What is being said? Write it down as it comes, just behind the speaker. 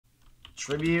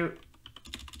Tribute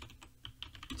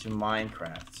to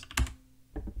Minecraft.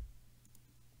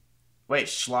 Wait,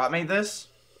 jschlatt made this?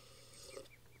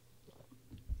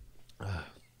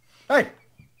 Hey,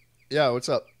 Yeah, what's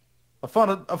up? I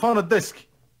found a disc.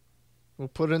 We'll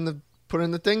put it in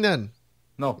the thing then.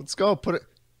 No, Let's go. Put it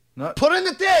no. in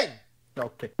the thing.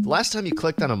 Okay. The last time you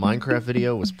clicked on a Minecraft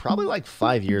video was probably like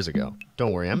 5 years ago.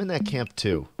 Don't worry, I'm in that camp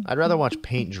too. I'd rather watch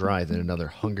paint dry than another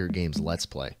Hunger Games Let's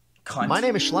Play. Cunt. My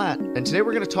name is jschlatt, and today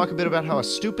we're going to talk a bit about how a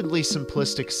stupidly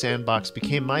simplistic sandbox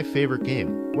became my favorite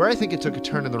game, where I think it took a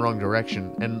turn in the wrong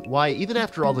direction, and why even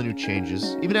after all the new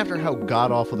changes, even after how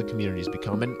god-awful the community's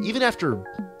become, and even after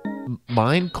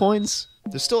mine coins,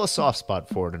 there's still a soft spot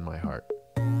for it in my heart.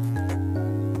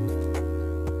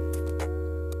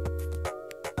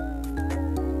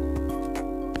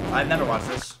 I've never watched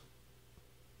this.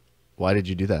 Why did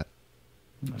you do that?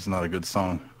 That's not a good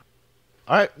song.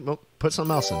 Alright, well, put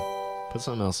something else in. Put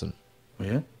something else in.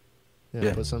 Yeah? Yeah,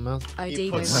 Yeah. put something else. I He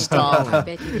do puts know. Stalin. I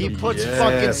bet you He do. puts Yeah,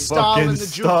 fucking Stalin in the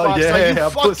fucking Stal- jukebox. yeah, Are you I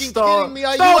put fucking Stal- kidding me?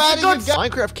 Are you Stal's out a of your good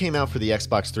god? Minecraft came out for the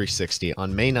Xbox 360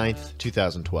 on May 9th,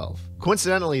 2012.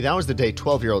 Coincidentally, that was the day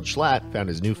 12-year-old jschlatt found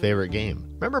his new favorite game.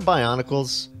 Remember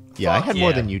Bionicles? Yeah, I Fuck had more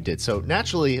yeah. than you did, so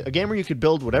naturally, a game where you could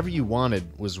build whatever you wanted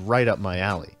was right up my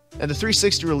alley. And the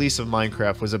 360 release of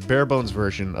Minecraft was a bare-bones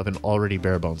version of an already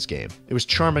bare-bones game. It was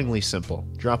charmingly simple,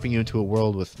 dropping you into a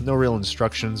world with no real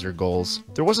instructions or goals.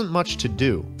 There wasn't much to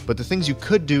do, but the things you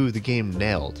could do, the game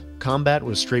nailed. Combat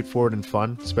was straightforward and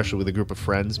fun, especially with a group of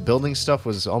friends. Building stuff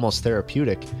was almost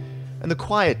therapeutic. And the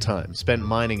quiet time spent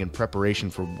mining in preparation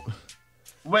for...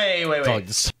 Wait. Dog,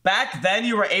 this- Back then,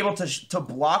 you were able to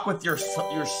block with your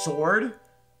sword.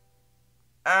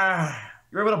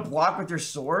 You were able to block with your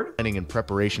sword. mining in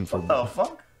preparation for... What the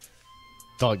fuck?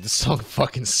 Dog, this song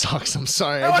fucking sucks. I'm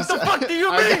sorry. What the fuck do you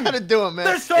I mean? gotta do it, man.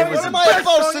 This song What is am the I best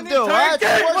supposed song to in the do? entire Huh? It's the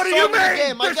game. worst What do you song in the mean?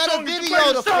 game. I This got a song is the video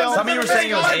greatest to song film. Some of you were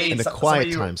saying it was 8. And the Some of quiet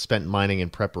you- time spent mining in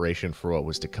preparation for what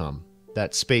was to come.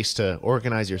 That space to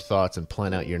organize your thoughts and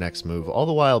plan out your next move, all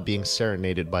the while being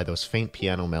serenaded by those faint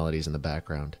piano melodies in the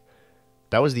background.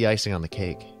 That was the icing on the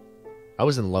cake. I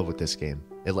was in love with this game.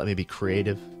 It let me be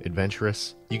creative,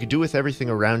 adventurous. You could do with everything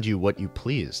around you what you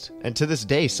pleased. And to this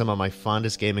day, some of my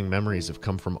fondest gaming memories have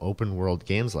come from open-world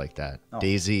games like that. Oh.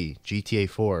 DayZ, GTA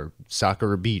 4,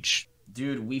 Sakura Beach.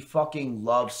 Dude, we fucking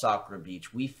love Sakura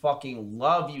Beach. We fucking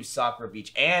love you, Sakura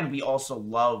Beach. And we also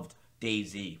loved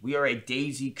DayZ. We are a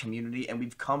DayZ community, and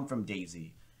we've come from DayZ.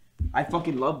 I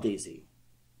fucking love DayZ.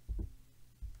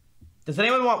 Does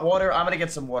anyone want water? I'm gonna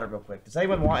get some water real quick. Does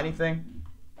anyone want anything?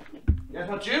 You guys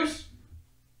want juice?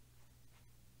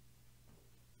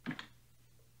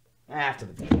 After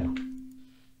the video.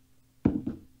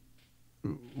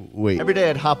 Wait. Every day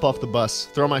I'd hop off the bus,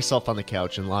 throw myself on the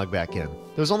couch, and log back in.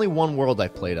 There was only one world I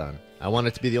played on. I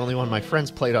wanted to be the only one my friends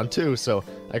played on too, so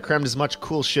I crammed as much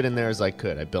cool shit in there as I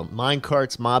could. I built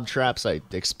minecarts, mob traps, I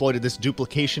exploited this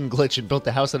duplication glitch and built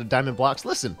the house out of diamond blocks.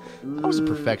 Listen, I was a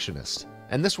perfectionist.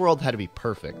 And this world had to be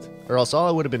perfect, or else all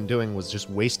I would have been doing was just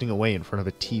wasting away in front of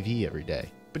a TV every day.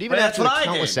 But even Well, that's after the what I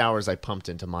countless did. hours I pumped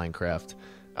into Minecraft,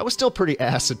 I was still pretty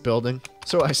ass at building,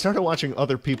 so I started watching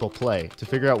other people play to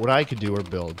figure out what I could do or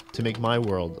build to make my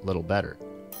world a little better.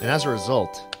 And as a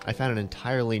result, I found an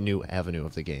entirely new avenue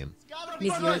of the game.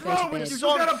 Miss Yo, go to bed. You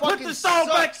gotta put the song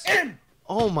back in!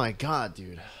 Oh my god,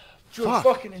 dude. You're Fuck.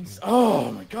 fucking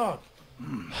oh my god.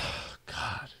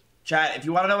 God. Chat, if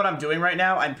you want to know what I'm doing right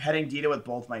now, I'm petting Dita with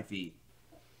both my feet.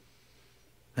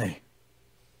 Hey,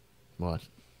 What?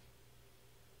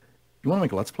 you wanna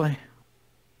make a Let's Play?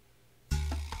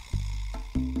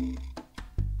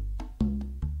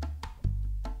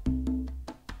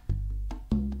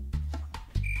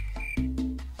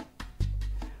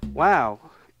 Wow,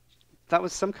 that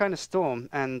was some kind of storm,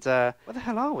 and where the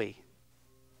hell are we?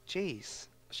 Jeez.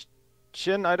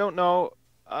 Shin, I don't know.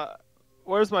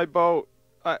 Where's my boat?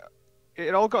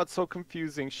 It all got so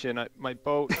confusing, Shin. My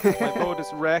boat is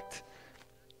wrecked.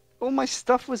 All my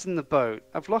stuff was in the boat.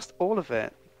 I've lost all of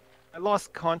it. I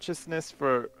lost consciousness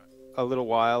for a little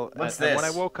while. What's and when I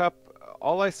this? woke up,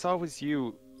 all I saw was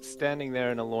you standing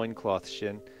there in a loincloth,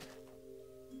 Shin.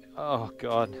 Oh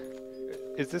god.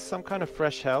 Is this some kind of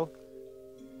fresh hell?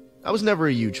 I was never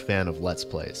a huge fan of Let's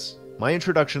Plays. My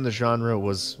introduction to the genre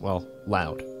was, well,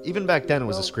 loud. Even back then it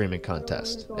was a screaming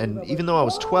contest. And even though I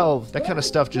was 12, that kind of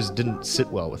stuff just didn't sit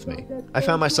well with me. I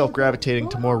found myself gravitating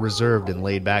to more reserved and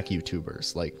laid-back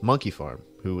YouTubers, like Monkey Farm,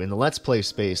 who in the Let's Play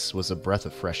space was a breath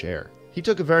of fresh air. He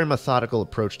took a very methodical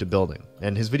approach to building,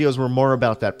 and his videos were more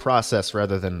about that process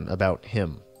rather than about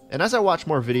him. And as I watched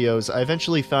more videos, I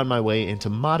eventually found my way into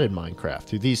modded Minecraft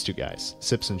through these two guys,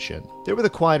 Sips and Shin. They were the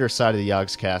quieter side of the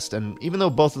Yogscast, and even though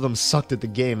both of them sucked at the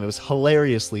game, it was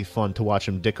hilariously fun to watch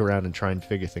them dick around and try and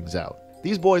figure things out.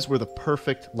 These boys were the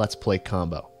perfect Let's Play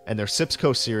combo, and their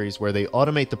Sipsco series, where they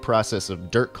automate the process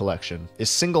of dirt collection, is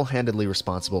single-handedly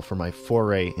responsible for my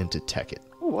foray into Tekkit.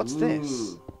 Oh, what's this?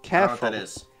 Ooh, Careful. I don't know what that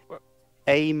is.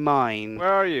 A mine.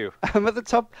 Where are you? I'm at the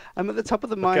top of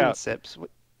the mine, out. Sips.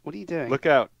 What are you doing? Look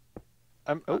out.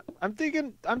 I'm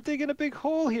digging a big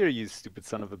hole here, you stupid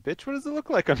son of a bitch. What does it look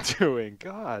like I'm doing?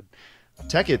 God.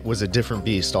 Tekkit was a different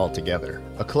beast altogether,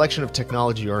 a collection of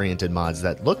technology-oriented mods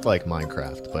that looked like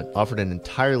Minecraft, but offered an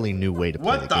entirely new way to play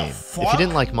What the the game. fuck? If you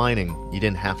didn't like mining, you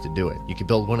didn't have to do it. You could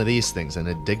build one of these things and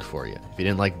it'd dig for you. If you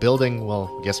didn't like building,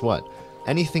 well, guess what?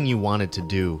 Anything you wanted to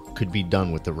do could be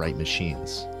done with the right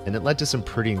machines, and it led to some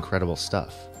pretty incredible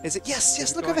stuff. Is it?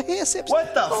 Yes, look over here, Sips.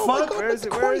 What the Oh my fuck? God, Where is the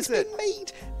it? Where quarry's is it? been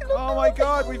made. Oh my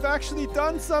god, we've actually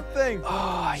done something!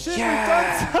 Oh, Shit,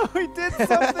 yeah. we did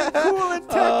something cool in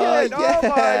Tekkit! Oh, Oh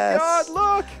my yes. god,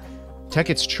 look!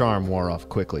 Tekkit's charm wore off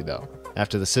quickly, though.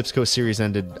 After the Sipsco series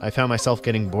ended, I found myself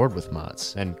getting bored with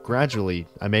mods, and gradually,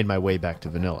 I made my way back to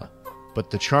vanilla. But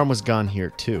the charm was gone here,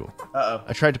 too. Uh-oh.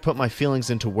 I tried to put my feelings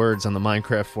into words on the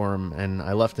Minecraft forum, and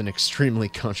I left an extremely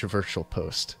controversial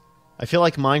post. I feel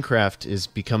like Minecraft is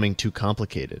becoming too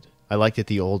complicated. I liked it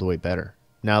the old way better.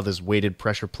 Now there's weighted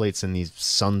pressure plates and these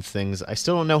sun things. I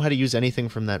still don't know how to use anything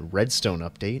from that redstone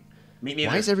update. Me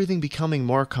neither. Why is everything becoming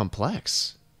more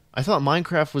complex? I thought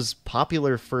Minecraft was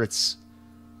popular for its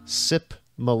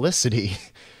sip-malicity.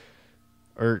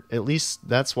 Or at least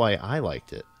that's why I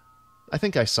liked it. I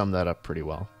think I summed that up pretty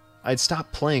well. I'd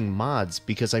stopped playing mods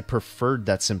because I preferred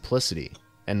that simplicity.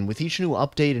 And with each new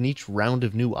update and each round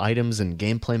of new items and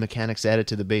gameplay mechanics added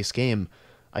to the base game,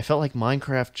 I felt like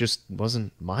Minecraft just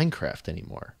wasn't Minecraft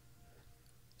anymore.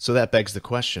 So that begs the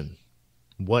question,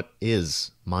 what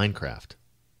is Minecraft?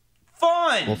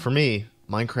 Fun! Well, for me,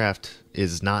 Minecraft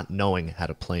is not knowing how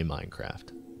to play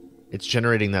Minecraft. It's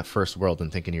generating that first world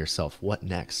and thinking to yourself, what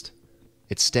next?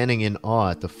 It's standing in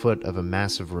awe at the foot of a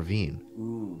massive ravine.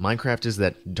 Minecraft is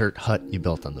that dirt hut you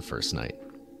built on the first night.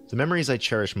 The memories I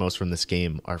cherish most from this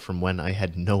game are from when I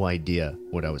had no idea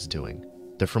what I was doing.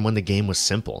 They're from when the game was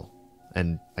simple.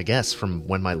 And I guess from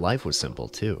when my life was simple,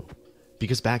 too.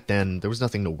 Because back then, there was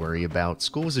nothing to worry about.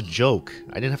 School was a joke.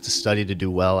 I didn't have to study to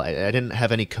do well. I didn't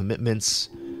have any commitments.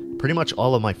 Pretty much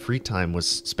all of my free time was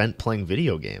spent playing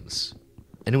video games.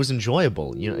 And it was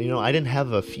enjoyable. You know, I didn't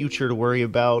have a future to worry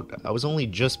about. I was only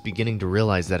just beginning to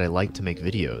realize that I liked to make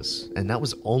videos. And that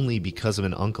was only because of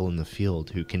an uncle in the field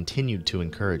who continued to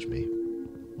encourage me.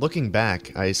 Looking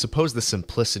back, I suppose the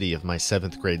simplicity of my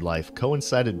 7th grade life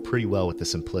coincided pretty well with the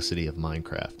simplicity of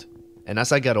Minecraft. And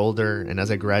as I got older, and as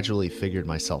I gradually figured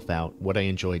myself out, what I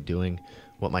enjoyed doing,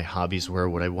 what my hobbies were,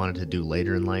 what I wanted to do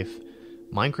later in life,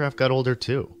 Minecraft got older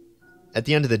too. At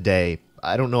the end of the day,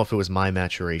 I don't know if it was my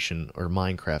maturation or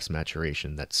Minecraft's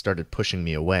maturation that started pushing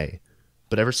me away,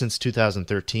 but ever since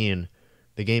 2013,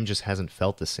 the game just hasn't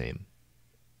felt the same.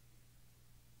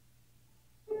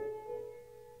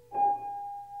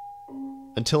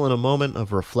 Until in a moment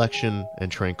of reflection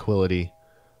and tranquility,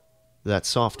 that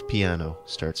soft piano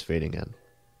starts fading in.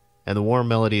 And the warm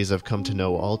melodies I've come to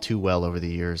know all too well over the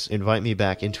years invite me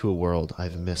back into a world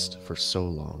I've missed for so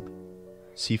long.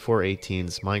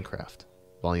 C418's Minecraft,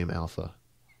 Volume Alpha.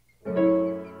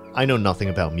 I know nothing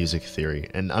about music theory,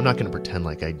 and I'm not going to pretend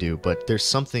like I do, but there's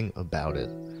something about it.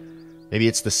 Maybe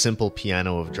it's the simple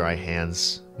piano of Dry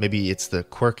Hands, maybe it's the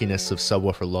quirkiness of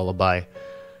Subwoofer Lullaby,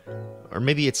 or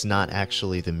maybe it's not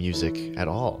actually the music at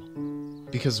all.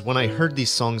 Because when I heard these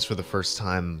songs for the first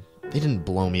time, they didn't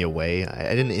blow me away. I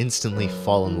didn't instantly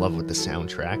fall in love with the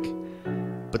soundtrack.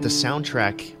 But the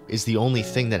soundtrack is the only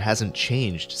thing that hasn't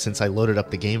changed since I loaded up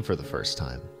the game for the first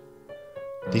time.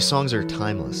 These songs are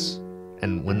timeless,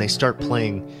 and when they start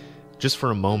playing, just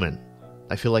for a moment,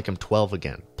 I feel like I'm 12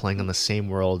 again, playing on the same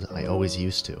world I always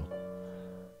used to.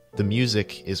 The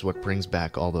music is what brings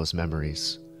back all those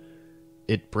memories.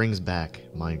 It brings back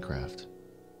Minecraft.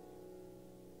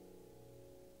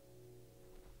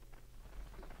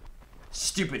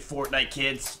 Stupid Fortnite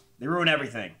kids. They ruin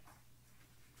everything.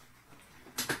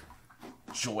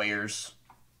 Joyers.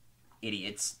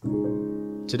 Idiots.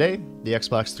 Today, the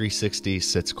Xbox 360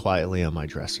 sits quietly on my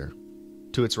dresser.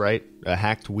 To its right, a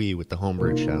hacked Wii with the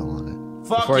Homebrew channel on it.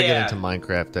 Fuck Before I yeah. get into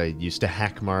Minecraft, I used to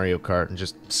hack Mario Kart and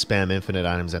just spam infinite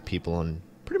items at people and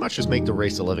pretty much just make the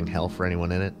race a living hell for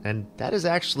anyone in it. And that is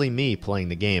actually me playing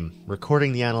the game,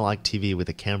 recording the analog TV with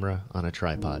a camera on a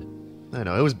tripod. I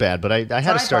know, it was bad, but I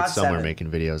had to start Tripod somewhere 7.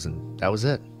 making videos, and that was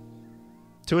it.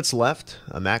 To its left,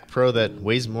 a Mac Pro that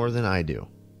weighs more than I do.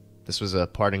 This was a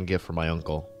parting gift from my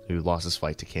uncle, who lost his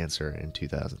fight to cancer in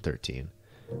 2013.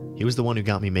 He was the one who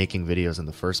got me making videos in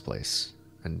the first place,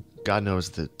 and God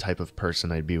knows the type of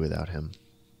person I'd be without him.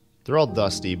 They're all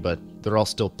dusty, but they're all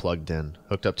still plugged in,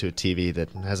 hooked up to a TV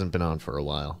that hasn't been on for a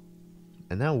while.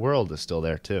 And that world is still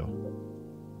there too.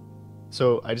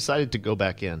 So I decided to go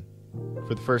back in.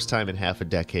 For the first time in half a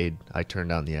decade, I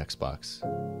turned on the Xbox.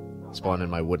 Spawned in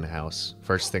my wooden house,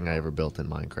 first thing I ever built in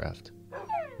Minecraft.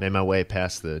 Made my way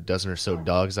past the dozen or so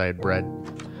dogs I had bred,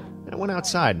 and I went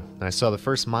outside, and I saw the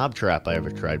first mob trap I ever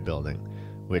tried building,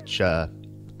 which I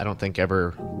don't think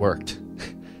ever worked.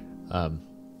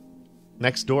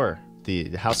 Next door,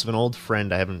 the house of an old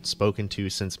friend I haven't spoken to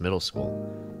since middle school.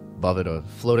 Above it, a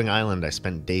floating island I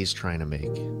spent days trying to make.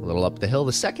 A little up the hill,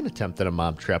 the second attempt at a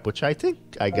mob trap, which I think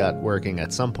I got working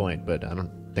at some point, but I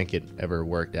don't think it ever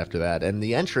worked after that. And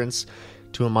the entrance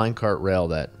to a minecart rail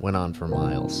that went on for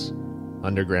miles.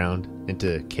 Underground,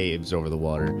 into caves over the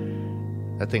water.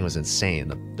 That thing was insane,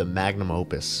 the magnum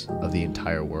opus of the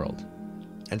entire world.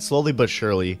 And slowly but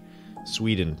surely,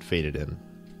 Sweden faded in.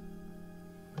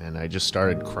 And I just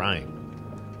started crying.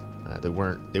 They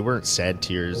weren't sad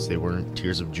tears, they weren't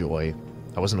tears of joy.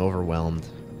 I wasn't overwhelmed.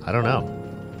 I don't know.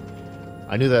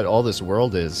 I knew that all this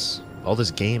world is, all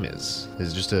this game is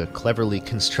just a cleverly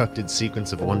constructed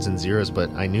sequence of ones and zeros, but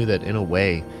I knew that in a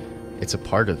way, it's a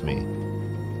part of me.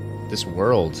 This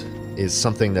world is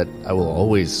something that I will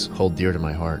always hold dear to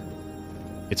my heart.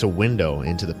 It's a window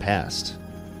into the past,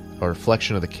 a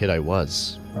reflection of the kid I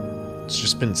was. It's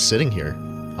just been sitting here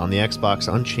on the Xbox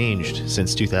unchanged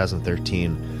since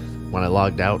 2013, when I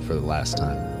logged out for the last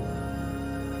time.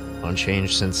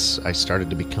 Unchanged since I started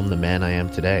to become the man I am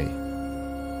today.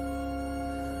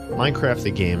 Minecraft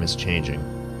the game is changing.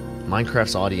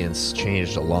 Minecraft's audience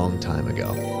changed a long time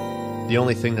ago. The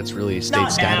only thing that's really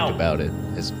stayed static about it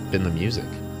has been the music.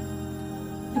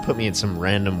 You can put me in some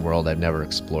random world I've never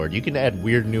explored. You can add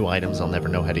weird new items I'll never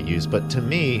know how to use, but to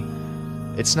me,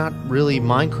 it's not really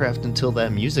Minecraft until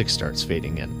that music starts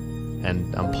fading in.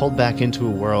 And I'm pulled back into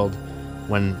a world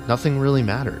when nothing really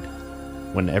mattered,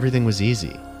 when everything was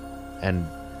easy, and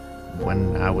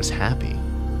when I was happy.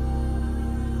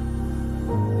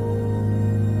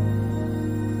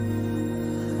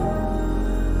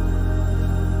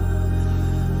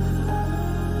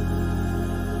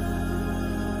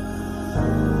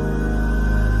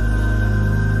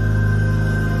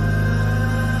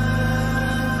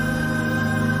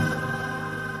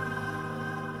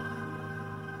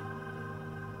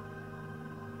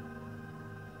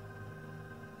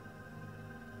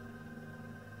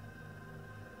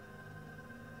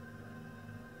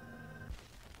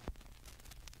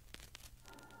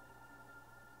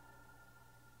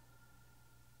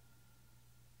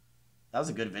 That was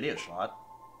a good video, jschlatt.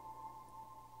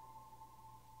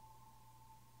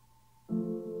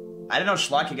 I didn't know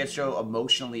jschlatt could get so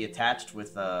emotionally attached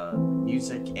with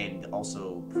music and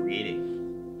also creating.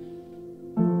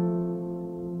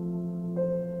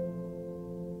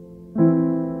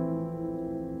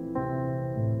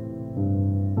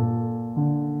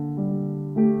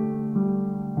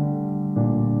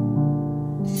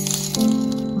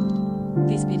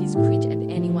 This video is cringe at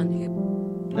anyone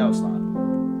who... No, it's not.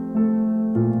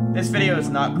 This video is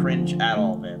not cringe at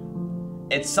all, man.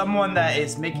 It's someone that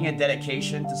is making a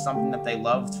dedication to something that they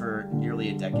loved for nearly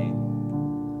a decade.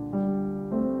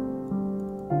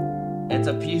 It's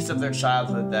a piece of their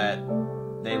childhood that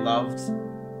they loved,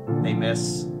 they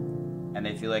miss, and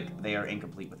they feel like they are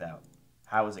incomplete without.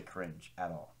 How is it cringe at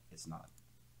all? It's not.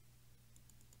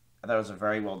 I thought it was a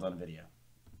very well done video.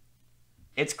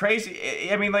 It's crazy.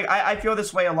 I mean, like, I feel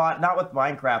this way a lot, not with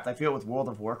Minecraft. I feel it with World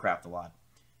of Warcraft a lot.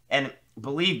 And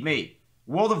believe me,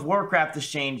 World of Warcraft has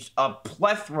changed a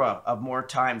plethora of more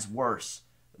times worse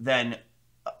than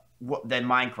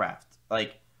Minecraft.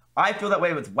 Like, I feel that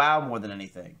way with WoW more than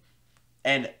anything.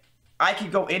 And I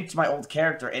could go into my old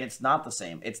character and it's not the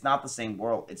same. It's not the same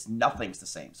world. It's nothing's the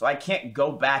same. So I can't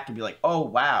go back and be like, oh,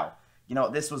 wow, you know,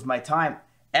 this was my time.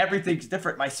 Everything's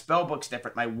different. My spellbook's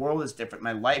different. My world is different.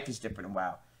 My life is different in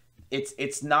WoW.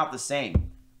 It's not the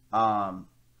same.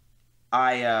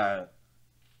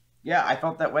 Yeah, I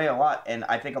felt that way a lot, and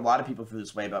I think a lot of people feel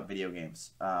this way about video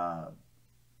games.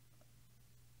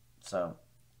 So,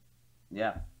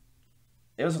 yeah,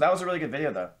 that was a really good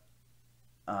video though.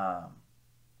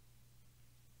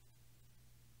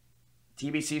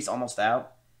 TBC's almost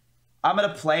out. I'm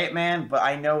gonna play it, man, but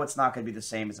I know it's not gonna be the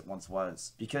same as it once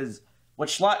was, because what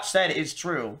jschlatt said is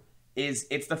true.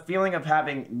 It's the feeling of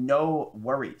having no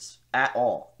worries at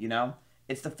all, you know?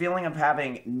 It's the feeling of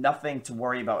having nothing to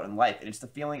worry about in life, and it's the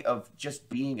feeling of just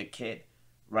being a kid,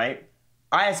 right?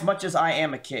 As much as I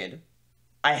am a kid,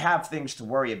 I have things to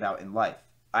worry about in life.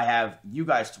 I have you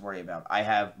guys to worry about. I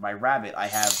have my rabbit. I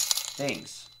have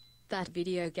things. That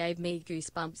video gave me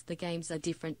goosebumps. The games are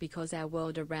different because our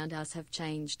world around us have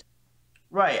changed.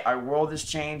 Right, our world has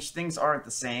changed. Things aren't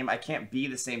the same. I can't be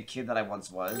the same kid that I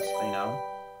once was, you know?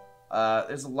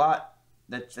 There's a lot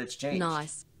that's changed.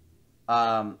 Nice.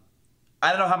 I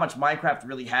don't know how much Minecraft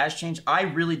really has changed. I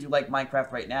really do like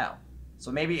Minecraft right now.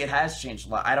 So maybe it has changed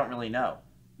a lot. I don't really know.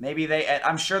 Maybe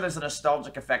I'm sure there's a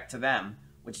nostalgic effect to them,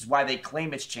 which is why they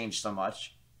claim it's changed so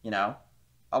much, you know?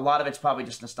 A lot of it's probably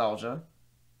just nostalgia.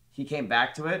 He came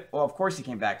back to it. Well, of course he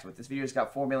came back to it. This video's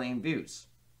got 4 million views.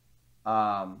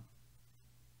 But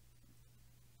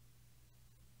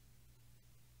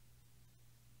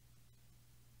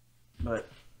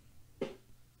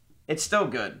it's still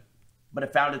good. But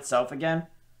it found itself again.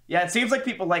 Yeah, it seems like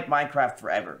people like Minecraft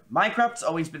forever. Minecraft's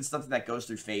always been something that goes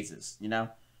through phases, you know?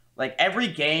 Like, every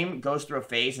game goes through a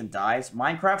phase and dies.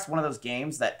 Minecraft's one of those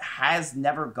games that has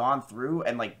never gone through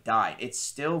and, like, died. It's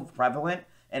still prevalent,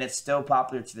 and it's still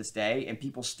popular to this day, and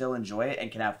people still enjoy it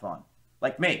and can have fun.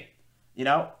 Like me. You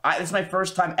know? This is my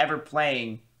first time ever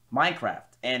playing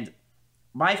Minecraft, and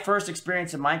my first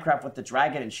experience in Minecraft with the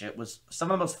dragon and shit was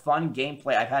some of the most fun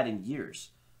gameplay I've had in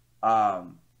years.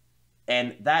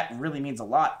 And that really means a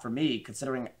lot for me,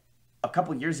 considering a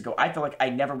couple years ago, I felt like I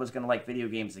never was going to like video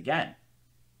games again.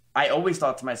 I always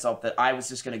thought to myself that I was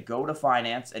just going to go to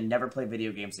finance and never play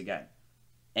video games again.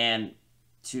 And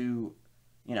to,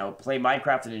 you know, play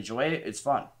Minecraft and enjoy it, it's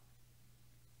fun.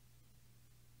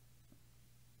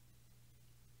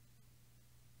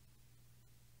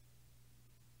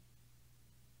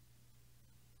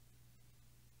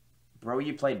 Bro,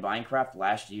 you played Minecraft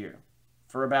last year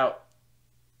for about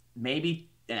maybe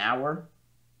an hour,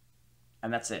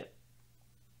 and that's it.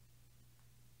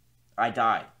 I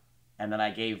died, and then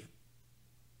I gave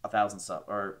 1,000 subs,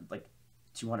 or like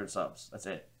 200 subs. That's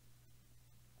it.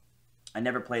 I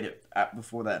never played it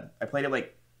before then. I played it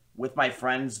like with my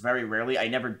friends very rarely. I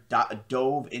never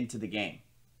dove into the game,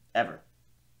 ever.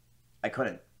 I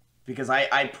couldn't, because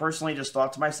I personally just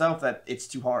thought to myself that it's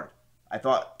too hard. I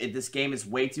thought this game is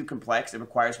way too complex. It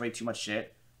requires way too much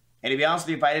shit. And to be honest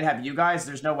with you, if I didn't have you guys,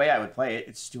 there's no way I would play it.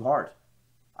 It's too hard.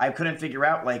 I couldn't figure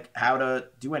out, like, how to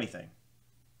do anything.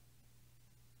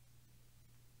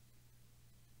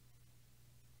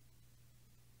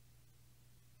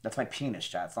 That's my penis,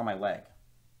 chat. It's not my leg.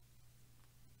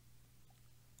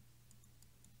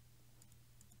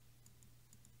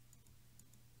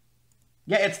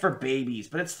 Yeah, it's for babies,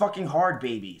 but it's fucking hard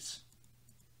babies.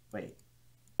 Wait.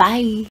 Bye.